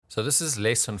So this is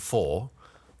lesson 4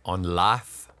 on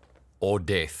life or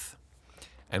death.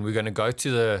 And we're going to go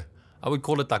to I would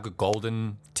call it like a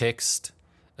golden text,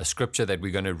 a scripture that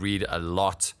we're going to read a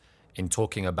lot in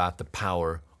talking about the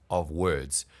power of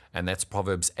words. And that's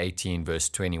Proverbs 18, verse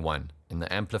 21 in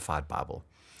the Amplified Bible.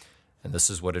 And this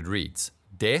is what it reads: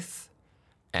 Death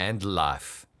and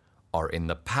life are in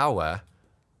the power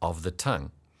of the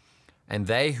tongue, and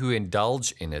they who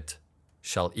indulge in it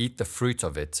shall eat the fruit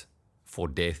of it for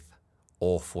death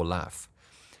or for life.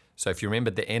 So if you remember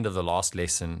at the end of the last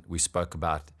lesson, we spoke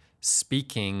about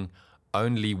speaking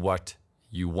only what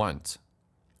you want.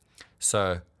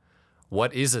 So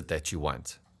what is it that you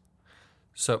want?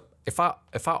 So if I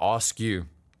ask you,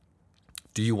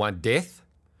 do you want death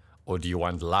or do you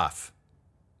want life?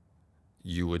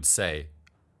 You would say,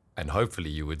 and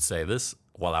hopefully you would say this,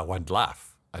 well, I want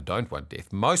life. I don't want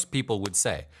death. Most people would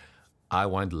say, I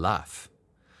want life.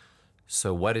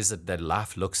 So what is it that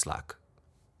life looks like?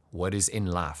 What is in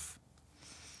life?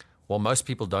 Well, most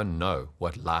people don't know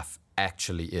what life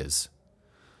actually is.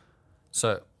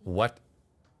 So what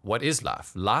is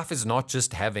life? Life is not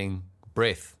just having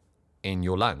breath in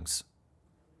your lungs.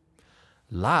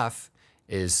 Life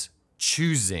is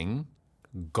choosing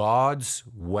God's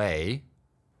way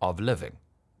of living.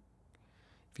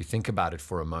 If you think about it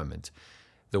for a moment,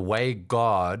 the way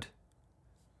God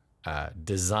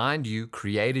designed you,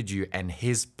 created you, and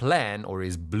his plan or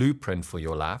his blueprint for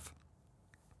your life,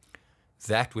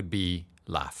 that would be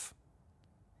life.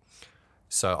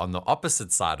 So on the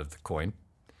opposite side of the coin,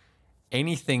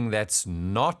 anything that's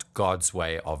not God's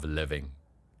way of living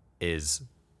is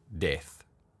death.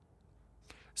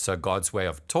 So God's way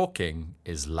of talking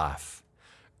is life.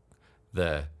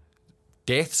 The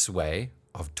death's way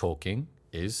of talking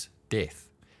is death.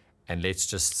 And let's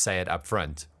just say it up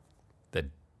front.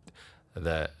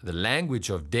 The language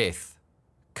of death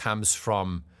comes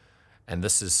from, and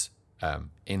this is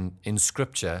in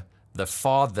Scripture, the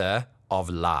father of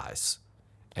lies.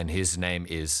 And his name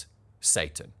is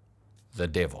Satan, the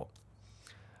devil.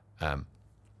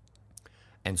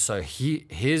 And so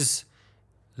his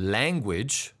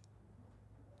language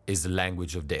is the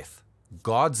language of death.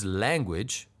 God's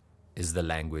language is the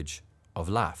language of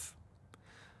life.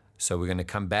 So we're going to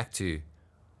come back to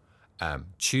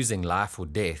choosing life or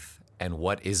death, and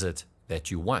what is it that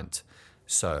you want.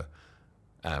 So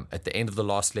at the end of the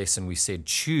last lesson, we said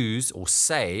choose or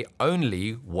say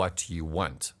only what you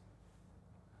want.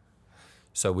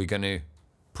 So we're going to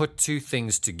put two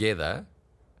things together,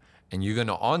 and you're going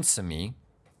to answer me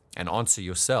and answer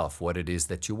yourself what it is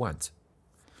that you want.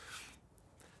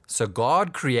 So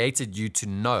God created you to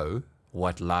know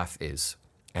what life is,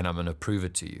 and I'm going to prove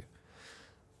it to you.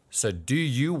 So do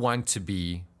you want to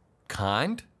be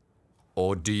kind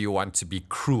or do you want to be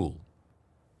cruel?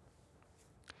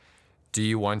 Do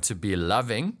you want to be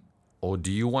loving or do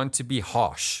you want to be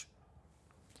harsh?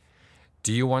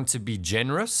 Do you want to be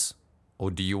generous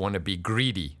or do you want to be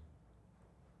greedy?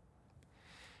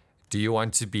 Do you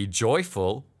want to be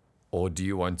joyful or do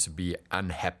you want to be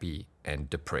unhappy and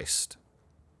depressed?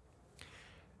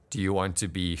 Do you want to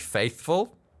be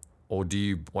faithful or do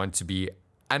you want to be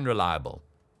unreliable?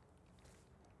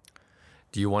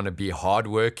 Do you want to be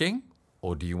hardworking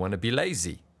or do you want to be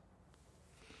lazy?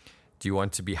 Do you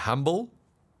want to be humble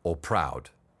or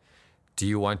proud? Do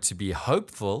you want to be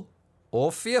hopeful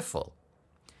or fearful?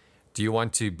 Do you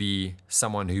want to be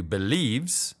someone who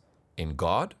believes in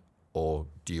God or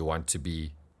do you want to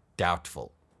be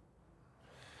doubtful?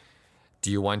 Do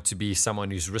you want to be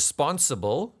someone who's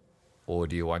responsible or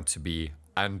do you want to be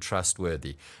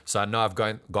untrustworthy? So I know I've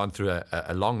gone through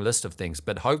a long list of things,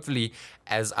 but hopefully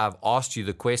as I've asked you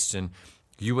the question,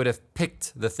 you would have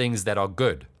picked the things that are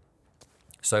good.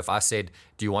 So if I said,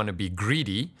 do you want to be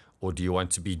greedy or do you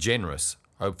want to be generous?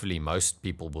 Hopefully most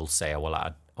people will say, well,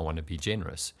 I want to be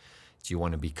generous. Do you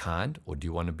want to be kind or do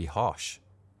you want to be harsh?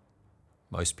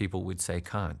 Most people would say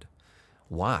kind.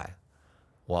 Why?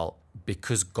 Well,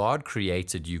 because God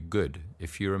created you good.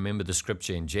 If you remember the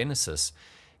scripture in Genesis,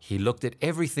 he looked at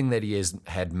everything that he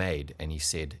had made and he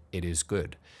said, it is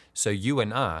good. So you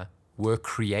and I were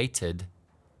created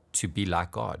to be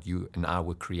like God. You and I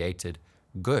were created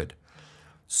good.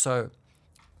 So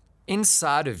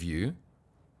inside of you,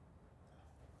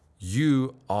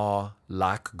 you are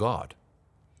like God.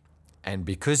 And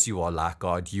because you are like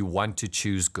God, you want to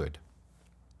choose good.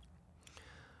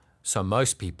 So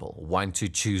most people want to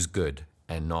choose good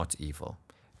and not evil.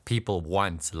 People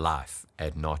want life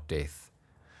and not death.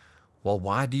 Well,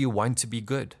 why do you want to be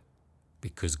good?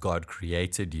 Because God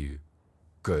created you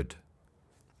good.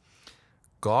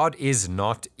 God is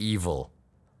not evil.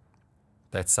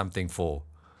 That's something for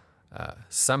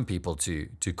some people to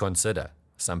consider.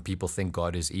 Some people think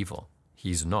God is evil.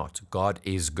 He's not. God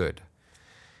is good.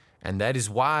 And that is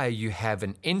why you have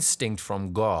an instinct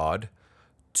from God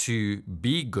to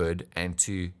be good and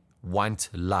to want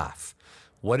life.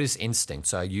 What is instinct?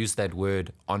 So I use that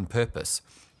word on purpose.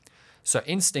 So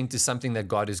instinct is something that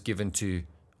God has given to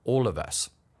all of us.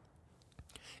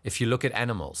 If you look at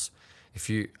animals,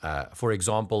 for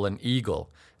example, an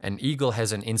eagle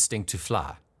has an instinct to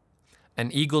fly.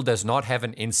 An eagle does not have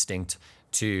an instinct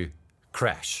to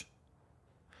crash.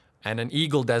 And an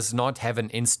eagle does not have an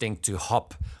instinct to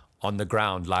hop on the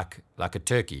ground like a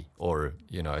turkey or,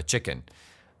 a chicken.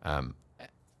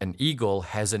 An eagle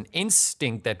has an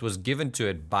instinct that was given to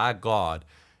it by God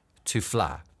to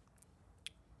fly.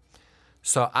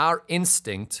 So our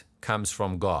instinct comes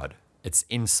from God. It's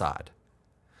inside.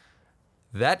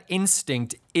 That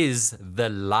instinct is the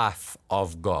life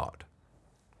of God,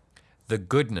 the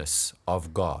goodness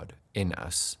of God in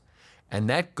us. And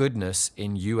that goodness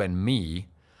in you and me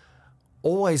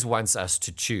always wants us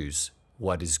to choose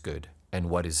what is good and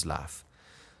what is life.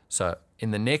 So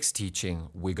in the next teaching,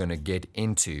 we're going to get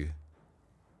into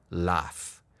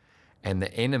life and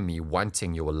the enemy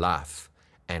wanting your life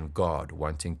and God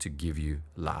wanting to give you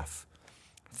life.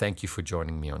 Thank you for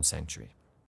joining me on Sanctuary.